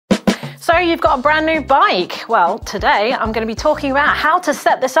So you've got a brand new bike. Well, today I'm going to be talking about how to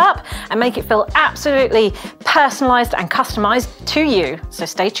set this up and make it feel absolutely personalized and customized to you. So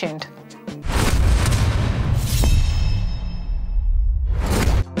stay tuned.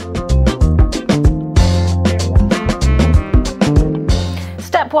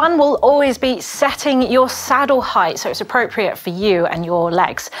 Step one will always be setting your saddle height so it's appropriate for you and your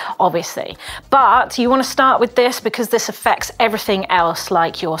legs, obviously. But you want to start with this because this affects everything else,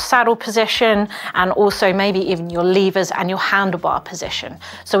 like your saddle position and also maybe even your levers and your handlebar position.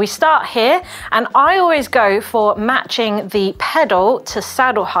 So we start here, and I always go for matching the pedal to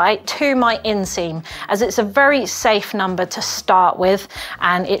saddle height to my inseam, as it's a very safe number to start with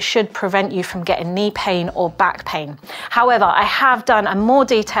and it should prevent you from getting knee pain or back pain. However, I have done a more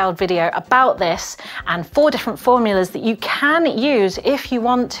detailed video about this and 4 different formulas that you can use if you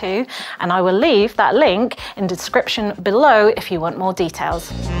want to, and I will leave that link in the description below if you want more details.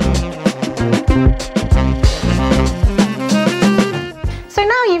 So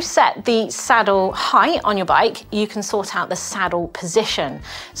now you've set the saddle height on your bike, you can sort out the saddle position.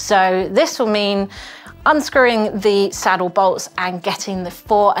 So this will mean unscrewing the saddle bolts and getting the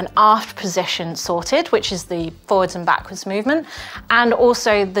fore and aft position sorted, which is the forwards and backwards movement, and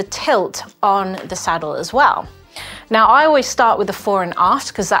also the tilt on the saddle as well. Now, I always start with the fore and aft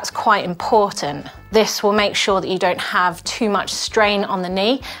because that's quite important. This will make sure that you don't have too much strain on the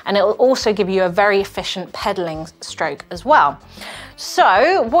knee, and it will also give you a very efficient pedaling stroke as well.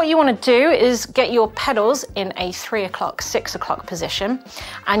 So what you want to do is get your pedals in a 3 o'clock, 6 o'clock position,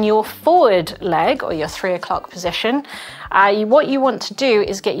 and your forward leg or your 3 o'clock position, what you want to do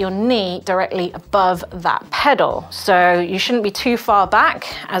is get your knee directly above that pedal. So you shouldn't be too far back,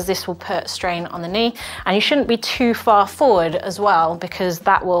 as this will put strain on the knee, and you shouldn't be too far forward as well, because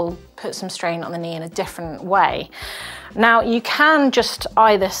that will put some strain on the knee in a different way. Now, you can just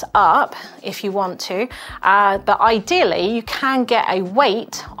eye this up if you want to, but ideally you can get a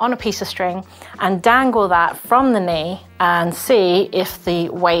weight on a piece of string and dangle that from the knee and see if the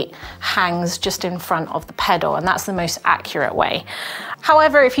weight hangs just in front of the pedal, and that's the most accurate way.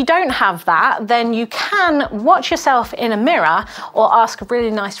 However, if you don't have that, then you can watch yourself in a mirror or ask a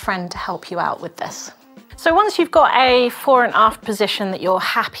really nice friend to help you out with this. So once you've got a fore and aft position that you're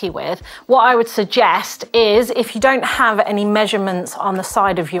happy with, what I would suggest is, if you don't have any measurements on the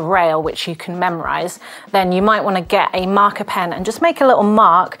side of your rail which you can memorize, then you might want to get a marker pen and just make a little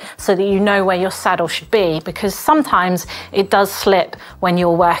mark so that you know where your saddle should be, because sometimes it does slip when you're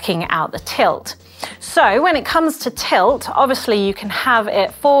working out the tilt. So when it comes to tilt, obviously you can have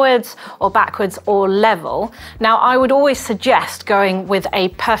it forwards or backwards or level. Now, I would always suggest going with a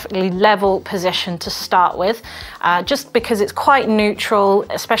perfectly level position to start with, just because it's quite neutral,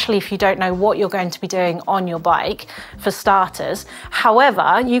 especially if you don't know what you're going to be doing on your bike, for starters.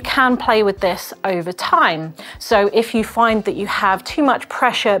 However, you can play with this over time. So if you find that you have too much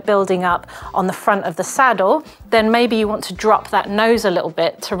pressure building up on the front of the saddle, then maybe you want to drop that nose a little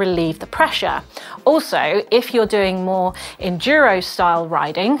bit to relieve the pressure. Also, if you're doing more enduro style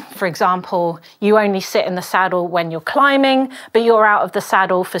riding, for example, you only sit in the saddle when you're climbing, but you're out of the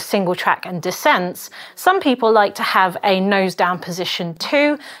saddle for single track and descents, some people like to have a nose down position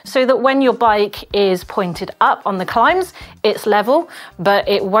too, so that when your bike is pointed up on the climbs, it's level, but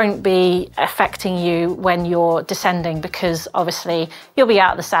it won't be affecting you when you're descending, because obviously you'll be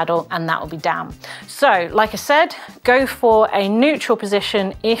out of the saddle and that will be down. So, like I said, go for a neutral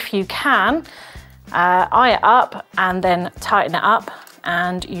position if you can. Eye it up and then tighten it up,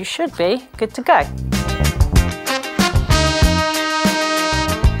 and you should be good to go.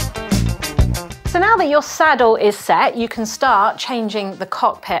 So now that your saddle is set, you can start changing the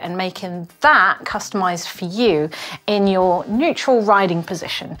cockpit and making that customized for you in your neutral riding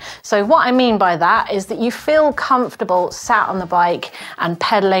position. So what I mean by that is that you feel comfortable sat on the bike and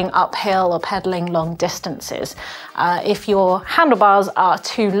pedaling uphill or pedaling long distances. If your handlebars are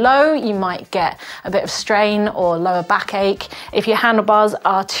too low, you might get a bit of strain or lower backache. If your handlebars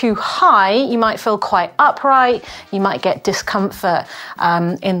are too high, you might feel quite upright. You might get discomfort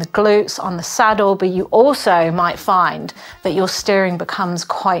in the glutes on the saddle, but you also might find that your steering becomes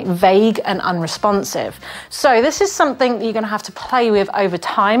quite vague and unresponsive. So this is something that you're going to have to play with over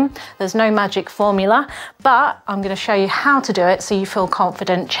time. There's no magic formula, but I'm going to show you how to do it so you feel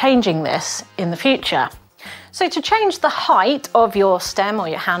confident changing this in the future. So to change the height of your stem or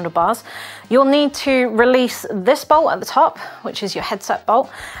your handlebars, you'll need to release this bolt at the top, which is your headset bolt,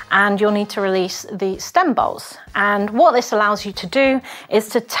 and you'll need to release the stem bolts. And what this allows you to do is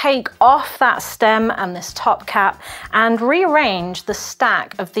to take off that stem and this top cap and rearrange the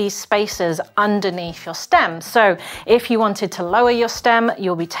stack of these spacers underneath your stem. So if you wanted to lower your stem,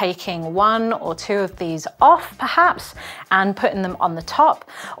 you'll be taking one or two of these off perhaps and putting them on the top.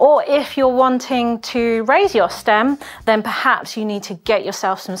 Or if you're wanting to raise your stem, then perhaps you need to get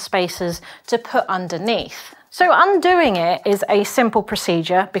yourself some spacers to put underneath. So undoing it is a simple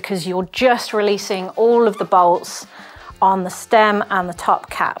procedure because you're just releasing all of the bolts on the stem and the top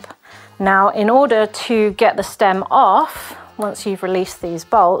cap. Now, in order to get the stem off, once you've released these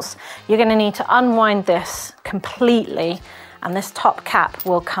bolts, you're going to need to unwind this completely and this top cap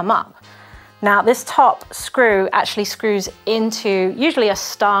will come up. Now, this top screw actually screws into usually a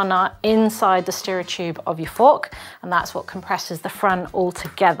star nut inside the steerer tube of your fork, and that's what compresses the front all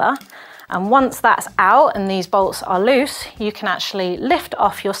together. And once that's out and these bolts are loose, you can actually lift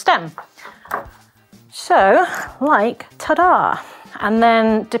off your stem. So, like, ta-da! And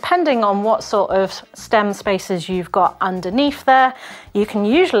then depending on what sort of stem spacers you've got underneath there, you can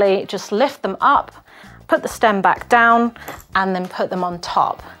usually just lift them up, put the stem back down, and then put them on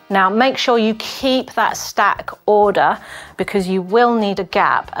top. Now make sure you keep that stack order because you will need a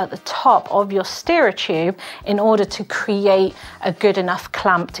gap at the top of your steerer tube in order to create a good enough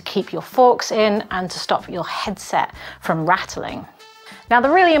clamp to keep your forks in and to stop your headset from rattling. Now the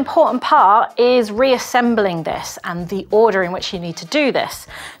really important part is reassembling this and the order in which you need to do this.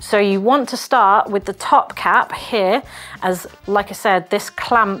 So you want to start with the top cap here, as like I said, this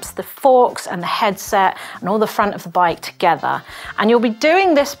clamps the forks and the headset and all the front of the bike together. And you'll be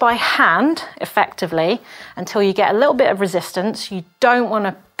doing this by hand effectively until you get a little bit of resistance. You don't want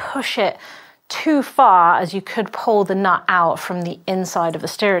to push it too far as you could pull the nut out from the inside of the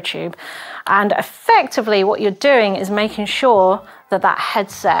steerer tube. And effectively what you're doing is making sure that that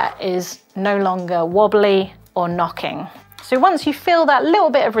headset is no longer wobbly or knocking. So once you feel that little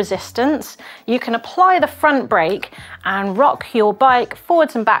bit of resistance, you can apply the front brake and rock your bike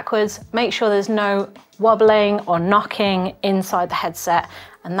forwards and backwards. Make sure there's no wobbling or knocking inside the headset,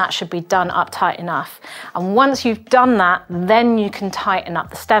 and that should be done up tight enough. And once you've done that, then you can tighten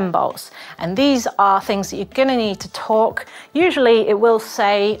up the stem bolts. And these are things that you're gonna need to torque. Usually it will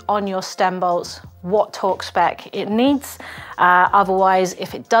say on your stem bolts what torque spec it needs. Otherwise,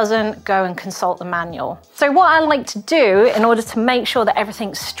 if it doesn't, go and consult the manual. So what I like to do in order to make sure that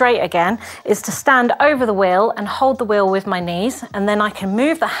everything's straight again is to stand over the wheel and hold the wheel with my knees, and then I can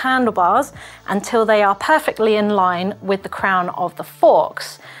move the handlebars until they are perfectly in line with the crown of the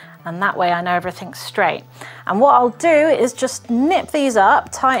forks. And that way I know everything's straight. And what I'll do is just nip these up,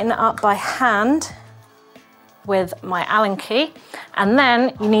 tighten it up by hand with my Allen key, and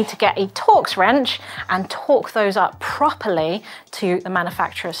then you need to get a Torx wrench and torque those up properly to the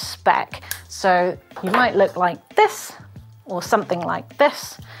manufacturer's spec. So you might look like this or something like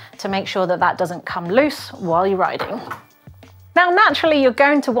this to make sure that that doesn't come loose while you're riding. Now, naturally, you're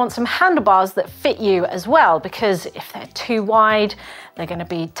going to want some handlebars that fit you as well, because if they're too wide, they're going to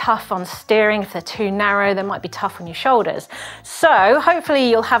be tough on steering. If they're too narrow, they might be tough on your shoulders. So hopefully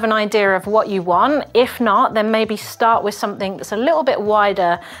you'll have an idea of what you want. If not, then maybe start with something that's a little bit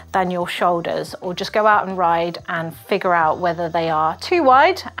wider than your shoulders, or just go out and ride and figure out whether they are too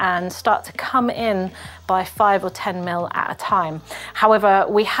wide and start to come in by 5 or 10 mil at a time. However,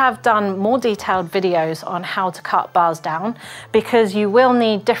 we have done more detailed videos on how to cut bars down, because you will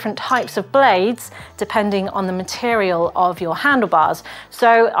need different types of blades depending on the material of your handlebars.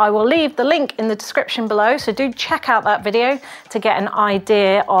 So I will leave the link in the description below, so do check out that video to get an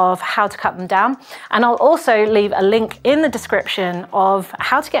idea of how to cut them down. And I'll also leave a link in the description of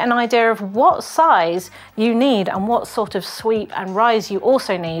how to get an idea of what size you need and what sort of sweep and rise you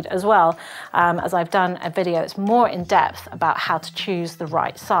also need as well, as I've done a video that's more in depth about how to choose the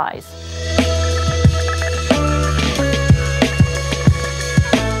right size.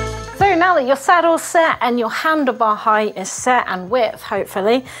 So now that your saddle's set and your handlebar height is set and width,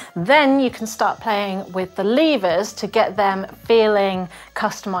 hopefully, then you can start playing with the levers to get them feeling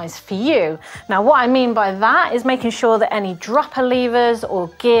customized for you. Now, what I mean by that is making sure that any dropper levers or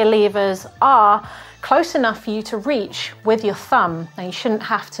gear levers are close enough for you to reach with your thumb. Now, you shouldn't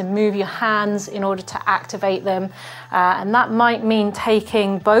have to move your hands in order to activate them, and that might mean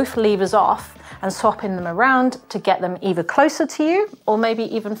taking both levers off and swapping them around to get them either closer to you or maybe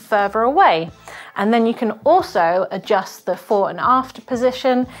even further away. And then you can also adjust the fore and after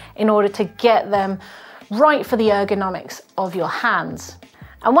position in order to get them right for the ergonomics of your hands.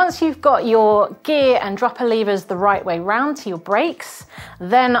 And once you've got your gear and dropper levers the right way round to your brakes,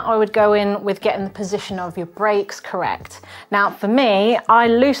 then I would go in with getting the position of your brakes correct. Now for me, I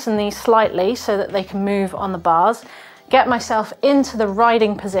loosen these slightly so that they can move on the bars, get myself into the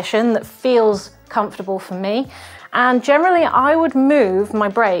riding position that feels comfortable for me. And generally I would move my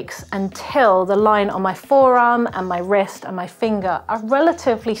brakes until the line on my forearm and my wrist and my finger are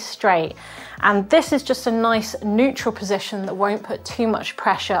relatively straight. And this is just a nice neutral position that won't put too much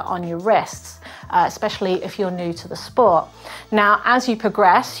pressure on your wrists, especially if you're new to the sport. Now, as you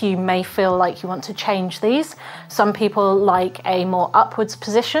progress, you may feel like you want to change these. Some people like a more upwards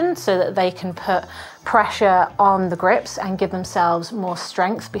position so that they can put pressure on the grips and give themselves more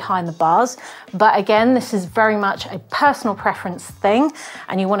strength behind the bars. But again, this is very much a personal preference thing,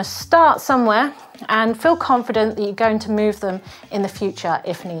 and you want to start somewhere and feel confident that you're going to move them in the future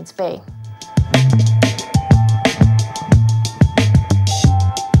if needs be.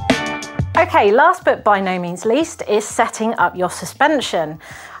 Okay, last but by no means least is setting up your suspension.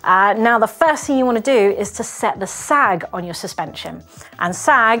 Now the first thing you want to do is to set the sag on your suspension. And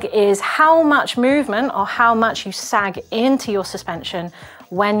sag is how much movement or how much you sag into your suspension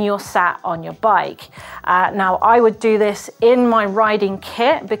when you're sat on your bike. Now I would do this in my riding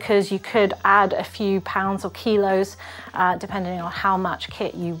kit because you could add a few pounds or kilos depending on how much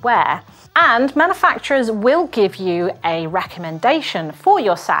kit you wear. And manufacturers will give you a recommendation for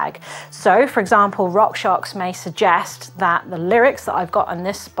your sag. So for example, RockShox may suggest that the lyrics that I've got on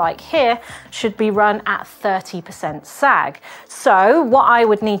this bike here should be run at 30% sag. So what I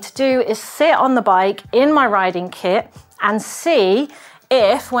would need to do is sit on the bike in my riding kit and see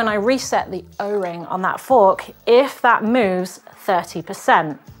if when I reset the O-ring on that fork, if that moves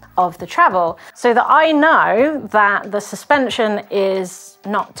 30% of the travel, so that I know that the suspension is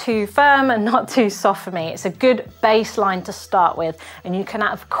not too firm and not too soft for me. It's a good baseline to start with, and you can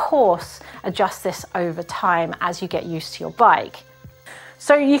of course adjust this over time as you get used to your bike.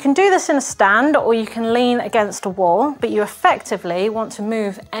 So you can do this in a stand or you can lean against a wall, but you effectively want to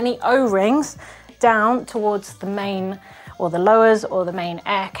move any O-rings down towards the main or the lowers or the main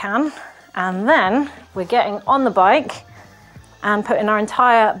air can, and then we're getting on the bike and putting our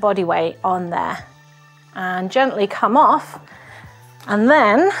entire body weight on there and gently come off, and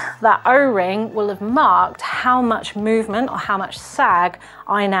then that O-ring will have marked how much movement or how much sag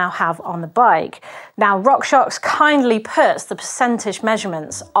I now have on the bike. Now RockShox kindly puts the percentage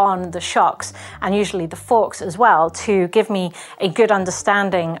measurements on the shocks and usually the forks as well to give me a good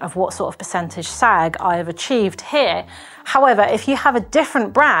understanding of what sort of percentage sag I have achieved here. However, if you have a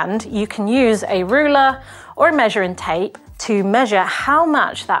different brand, you can use a ruler or a measuring tape to measure how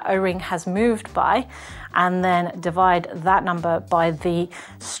much that O-ring has moved by, and then divide that number by the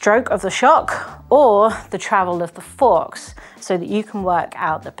stroke of the shock or the travel of the forks so that you can work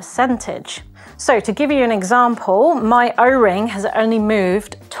out the percentage. So to give you an example, my O-ring has only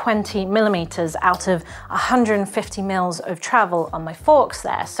moved 20 millimeters out of 150 mils of travel on my forks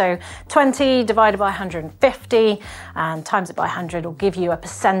there. So 20 divided by 150 and times it by 100 will give you a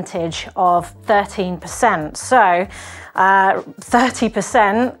percentage of 13%. So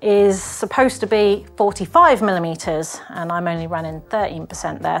 30% is supposed to be 45 millimeters and I'm only running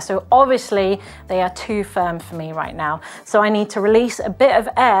 13% there. So obviously they are too firm for me right now. So I need to release a bit of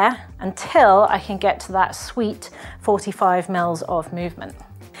air until I can get to that sweet 45 mils of movement.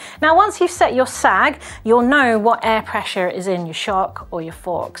 Now, once you've set your sag, you'll know what air pressure is in your shock or your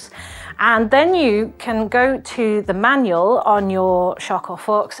forks. And then you can go to the manual on your shock or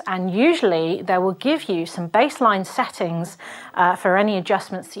forks, and usually they will give you some baseline settings for any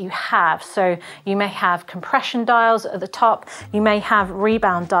adjustments that you have. So you may have compression dials at the top, you may have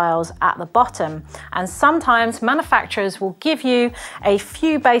rebound dials at the bottom. And sometimes manufacturers will give you a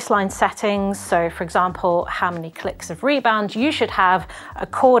few baseline settings. So for example, how many clicks of rebound you should have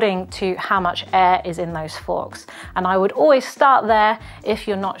according to how much air is in those forks. And I would always start there if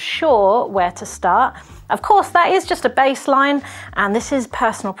you're not sure where to start. Of course, that is just a baseline and this is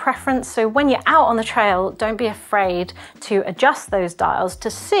personal preference. So when you're out on the trail, don't be afraid to adjust those dials to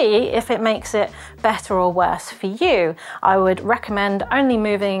see if it makes it better or worse for you. I would recommend only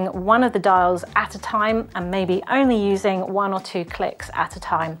moving one of the dials at a time and maybe only using 1 or 2 clicks at a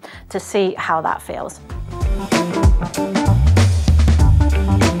time to see how that feels.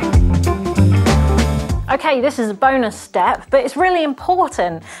 Okay, this is a bonus step, but it's really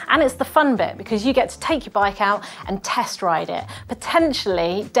important, and it's the fun bit because you get to take your bike out and test ride it.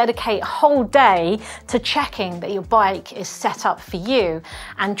 Potentially dedicate a whole day to checking that your bike is set up for you,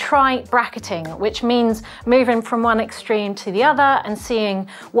 and try bracketing, which means moving from one extreme to the other and seeing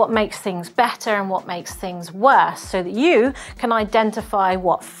what makes things better and what makes things worse, so that you can identify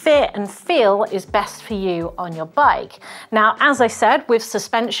what fit and feel is best for you on your bike. Now, as I said, with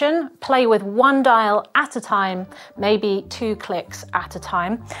suspension, play with one dial at a time, maybe 2 clicks at a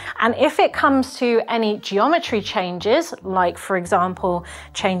time. And if it comes to any geometry changes, like for example,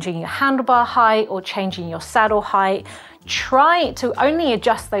 changing your handlebar height or changing your saddle height, try to only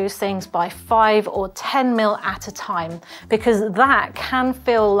adjust those things by 5 or 10 mil at a time, because that can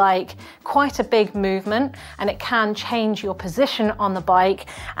feel like quite a big movement and it can change your position on the bike,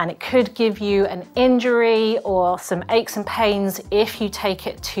 and it could give you an injury or some aches and pains if you take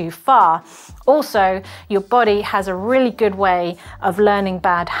it too far. Also, your body has a really good way of learning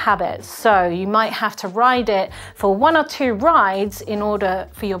bad habits, so you might have to ride it for 1 or 2 rides in order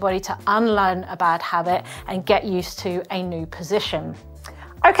for your body to unlearn a bad habit and get used to a new position.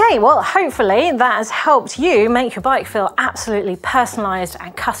 Okay, well, hopefully that has helped you make your bike feel absolutely personalized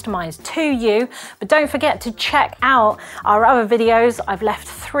and customized to you. But don't forget to check out our other videos. I've left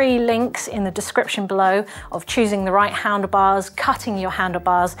 3 links in the description below of choosing the right handlebars, cutting your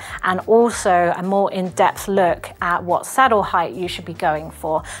handlebars, and also a more in-depth look at what saddle height you should be going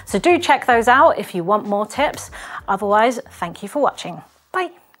for. So do check those out if you want more tips. Otherwise, thank you for watching.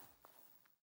 Bye.